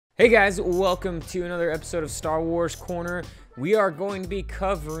Hey guys, welcome to another episode of Star Wars Corner. We are going to be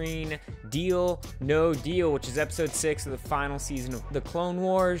covering Deal No Deal, which is episode 6 of the final season of the Clone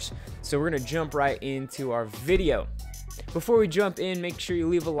Wars. So we're going to jump right into our video. Before we jump in, make sure you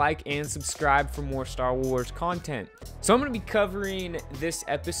leave a like and subscribe for more Star Wars content. So I'm going to be covering this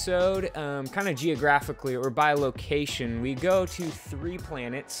episode kind of geographically or by location. We go to 3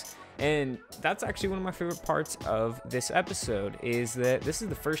 planets. And that's actually one of my favorite parts of this episode, is that this is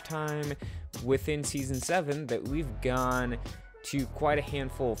the first time within season 7 that we've gone to quite a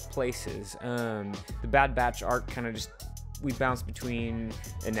handful of places. The Bad Batch arc kind of we bounced between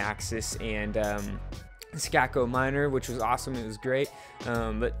Anaxis and Skako Minor, which was awesome. It was great.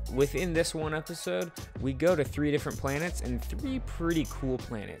 But within this one episode, we go to 3 different planets and 3 pretty cool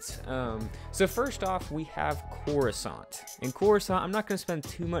planets. So first off, we have Coruscant. In Coruscant, I'm not going to spend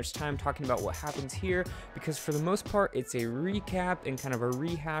too much time talking about what happens here because for the most part, it's a recap and kind of a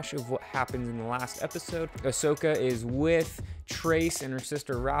rehash of what happens in the last episode. Ahsoka is with Trace and her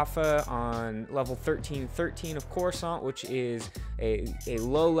sister Rafa on level 1313 of Coruscant, which is a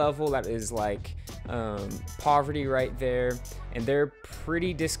low level that is like poverty right there, and they're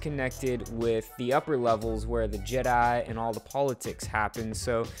pretty disconnected with the upper levels where the Jedi and all the politics happen.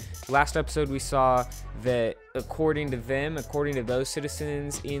 So last episode we saw that according to those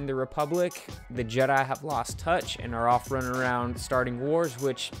citizens in the Republic, the Jedi have lost touch and are off running around starting wars,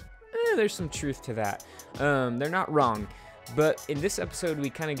 which there's some truth to that. They're not wrong. But in this episode, we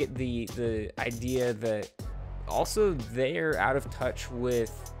kind of get the idea that also they're out of touch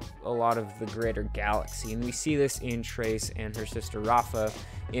with a lot of the greater galaxy. And we see this in Trace and her sister Rafa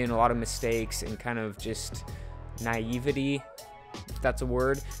in a lot of mistakes and kind of just naivety, if that's a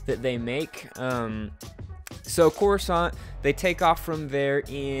word, that they make. So Coruscant, they take off from there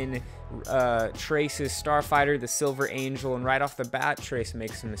in Trace's starfighter, the Silver Angel, and right off the bat, Trace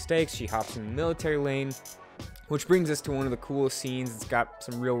makes some mistakes. She hops in the military lane, which brings us to one of the coolest scenes. It's got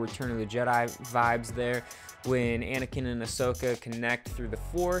some real Return of the Jedi vibes there when Anakin and Ahsoka connect through the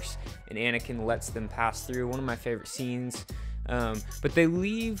Force and Anakin lets them pass through. One of my favorite scenes. But they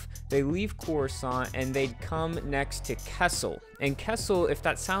leave Coruscant and they come next to Kessel. And Kessel, if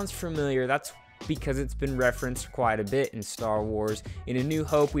that sounds familiar, that's because it's been referenced quite a bit in Star Wars. In A New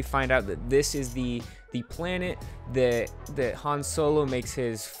Hope, we find out that this is the planet that Han Solo makes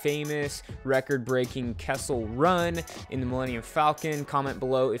his famous record-breaking Kessel run in the Millennium Falcon. Comment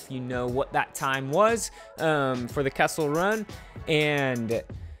below if you know what that time was for the Kessel run. And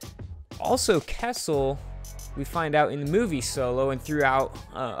also Kessel, we find out in the movie Solo and throughout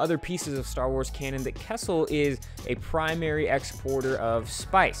other pieces of Star Wars canon that Kessel is a primary exporter of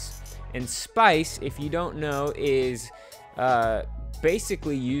spice. And spice, if you don't know, is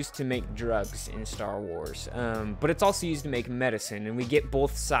basically used to make drugs in Star Wars, but it's also used to make medicine, and we get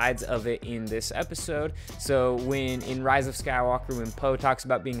both sides of it in this episode. So when in Rise of Skywalker, when Poe talks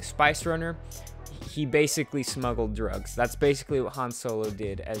about being a spice runner, he basically smuggled drugs. That's basically what Han Solo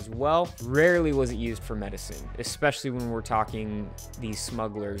did as well. Rarely was it used for medicine, especially when we're talking these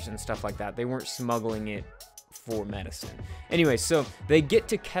smugglers and stuff like that. They weren't smuggling it for medicine. Anyway, so they get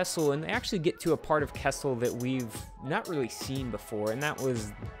to Kessel, and they actually get to a part of Kessel that we've not really seen before, and that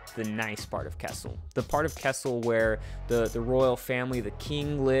was the nice part of Kessel. The part of Kessel where the royal family, the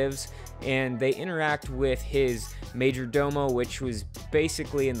king, lives, and they interact with his major domo, which was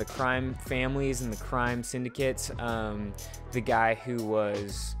basically in the crime families and the crime syndicates, the guy who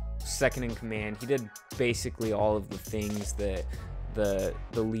was second in command. He did basically all of the things that the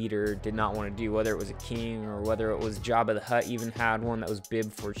leader did not want to do, whether it was a king or whether it was Jabba the Hutt. Even had one that was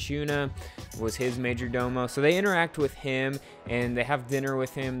Bib Fortuna, was his major domo. So they interact with him and they have dinner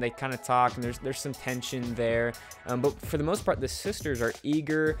with him. They kind of talk, and there's some tension there, but for the most part the sisters are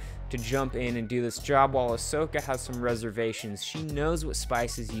eager to jump in and do this job, while Ahsoka has some reservations. She knows what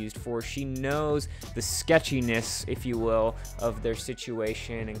spice is used for. She knows the sketchiness, if you will, of their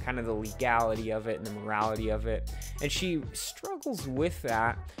situation and kind of the legality of it and the morality of it, and she struggles with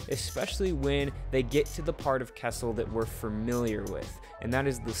that, especially when they get to the part of Kessel that we're familiar with, and that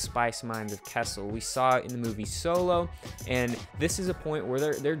is the spice mines of Kessel. We saw it in the movie Solo, and this is a point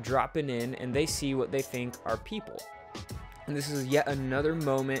where they're dropping in and they see what they think are people. And this is yet another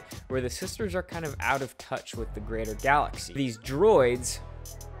moment where the sisters are kind of out of touch with the greater galaxy. These droids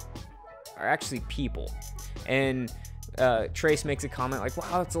are actually people. And Trace makes a comment like,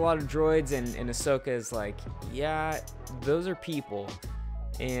 wow, that's a lot of droids. And Ahsoka is like, yeah, those are people.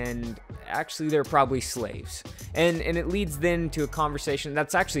 And actually they're probably slaves. And it leads then to a conversation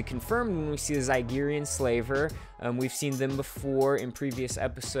that's actually confirmed when we see the Zygerian slaver. We've seen them before in previous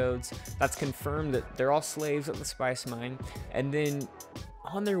episodes. That's confirmed that they're all slaves at the spice mine. And then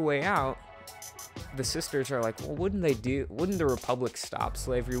on their way out, the sisters are like, well, wouldn't the Republic stop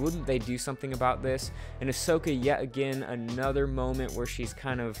slavery? Wouldn't they do something about this? And Ahsoka, yet again, another moment where she's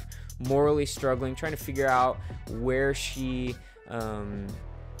kind of morally struggling, trying to figure out where she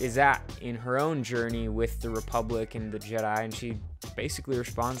is at in her own journey with the Republic and the Jedi, and she basically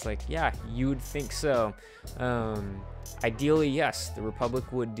responds like, yeah, you would think so. Ideally, yes, the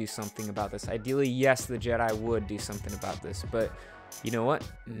Republic would do something about this. Ideally, yes, the Jedi would do something about this, but you know what?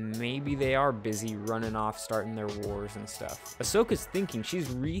 Maybe they are busy running off, starting their wars and stuff. Ahsoka's thinking. She's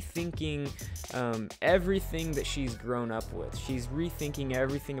rethinking everything that she's grown up with. She's rethinking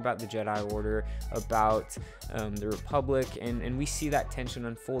everything about the Jedi Order, about the Republic, and we see that tension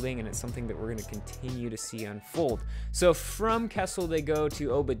unfolding, and it's something that we're going to continue to see unfold. So from Kessel, they go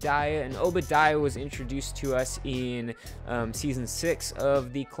to Obadiah, and Obadiah was introduced to us in Season 6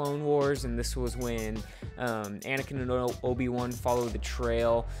 of the Clone Wars, and this was when Anakin and Obi-Wan followed the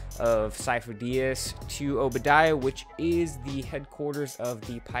trail of Sifo-Dyas to Obadiah, which is the headquarters of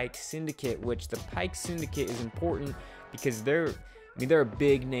the Pykes Syndicate, which the Pykes Syndicate is important because they're a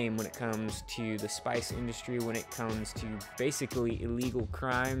big name when it comes to the spice industry, when it comes to basically illegal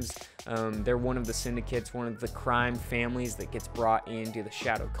crimes. They're one of the syndicates, one of the crime families that gets brought into the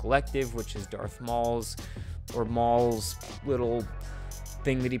Shadow Collective, which is Darth Maul's little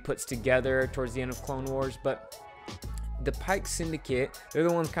thing that he puts together towards the end of Clone Wars. But the Pykes Syndicate, they're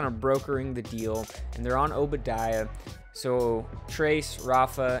the ones kind of brokering the deal, and they're on Obadiah. So Trace,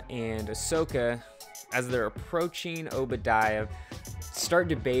 Rafa, and Ahsoka, as they're approaching Obadiah, start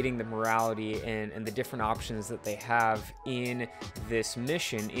debating the morality and the different options that they have in this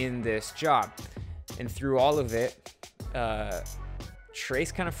mission, in this job. And through all of it,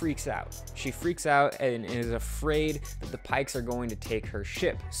 Trace kind of freaks out. She freaks out and is afraid that the Pykes are going to take her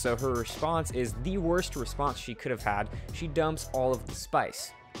ship. So her response is the worst response she could have had. She dumps all of the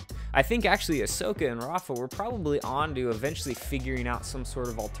spice. I think actually Ahsoka and Rafa were probably on to eventually figuring out some sort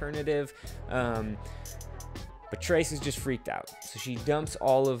of alternative. But Trace is just freaked out. So she dumps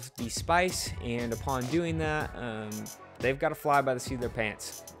all of the spice, and upon doing that, they've got to fly by the seat of their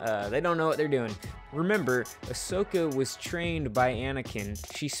pants. They don't know what they're doing. Remember, Ahsoka was trained by Anakin.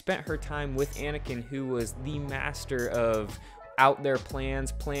 She spent her time with Anakin, who was the master of out there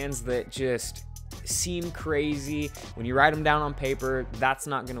plans that just seem crazy. When you write them down on paper, that's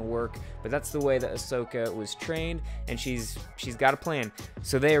not going to work. But that's the way that Ahsoka was trained, and she's got a plan.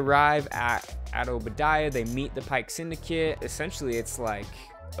 So they arrive at Obadiah. They meet the Pykes Syndicate. Essentially, it's like,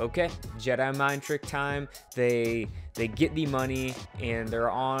 okay, Jedi mind trick time. They get the money, and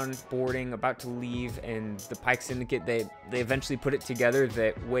they're on boarding, about to leave, and the Pykes Syndicate, they eventually put it together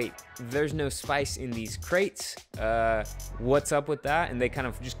that, wait, there's no spice in these crates. What's up with that? And they kind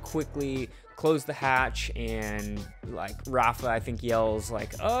of just quickly close the hatch, and like Rafa, I think, yells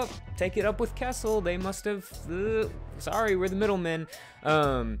like, oh, take it up with Kessel. They must have, sorry, we're the middlemen.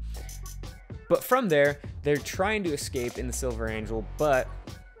 But from there, they're trying to escape in the Silver Angel, but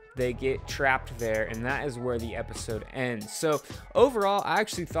they get trapped there, and that is where the episode ends. So overall, I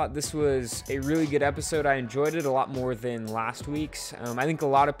actually thought this was a really good episode. I enjoyed it a lot more than last week's. I think a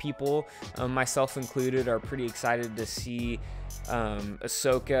lot of people, myself included, are pretty excited to see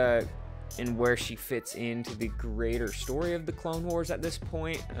Ahsoka and where she fits into the greater story of the Clone Wars at this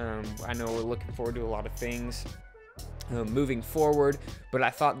point. I know we're looking forward to a lot of things moving forward, but I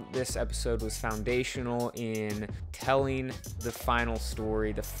thought this episode was foundational in telling the final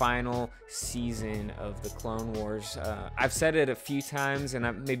story, the final season of the Clone Wars. I've said it a few times, and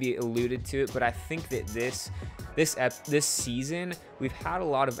I maybe alluded to it, but I think that this season, we've had a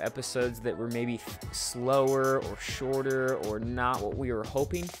lot of episodes that were maybe slower or shorter or not what we were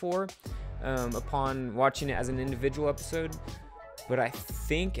hoping for upon watching it as an individual episode. But I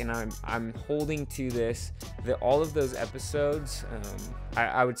think, and I'm holding to this, that all of those episodes,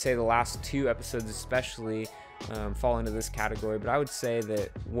 I would say the last 2 episodes especially, fall into this category. But I would say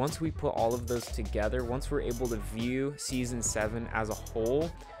that once we put all of those together, once we're able to view Season 7 as a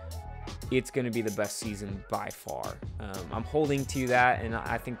whole, it's going to be the best season by far. I'm holding to that, and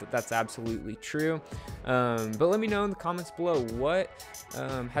I think that that's absolutely true. But let me know in the comments below, what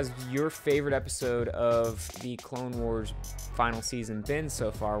has your favorite episode of the Clone Wars final season been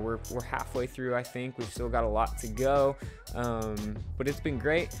so far? We're halfway through, I think. We've still got a lot to go, but it's been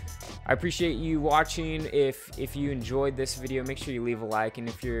great. I appreciate you watching. If you enjoyed this video, make sure you leave a like, and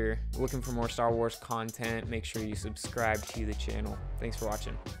if you're looking for more Star Wars content, make sure you subscribe to the channel. Thanks for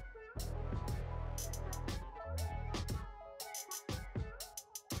watching.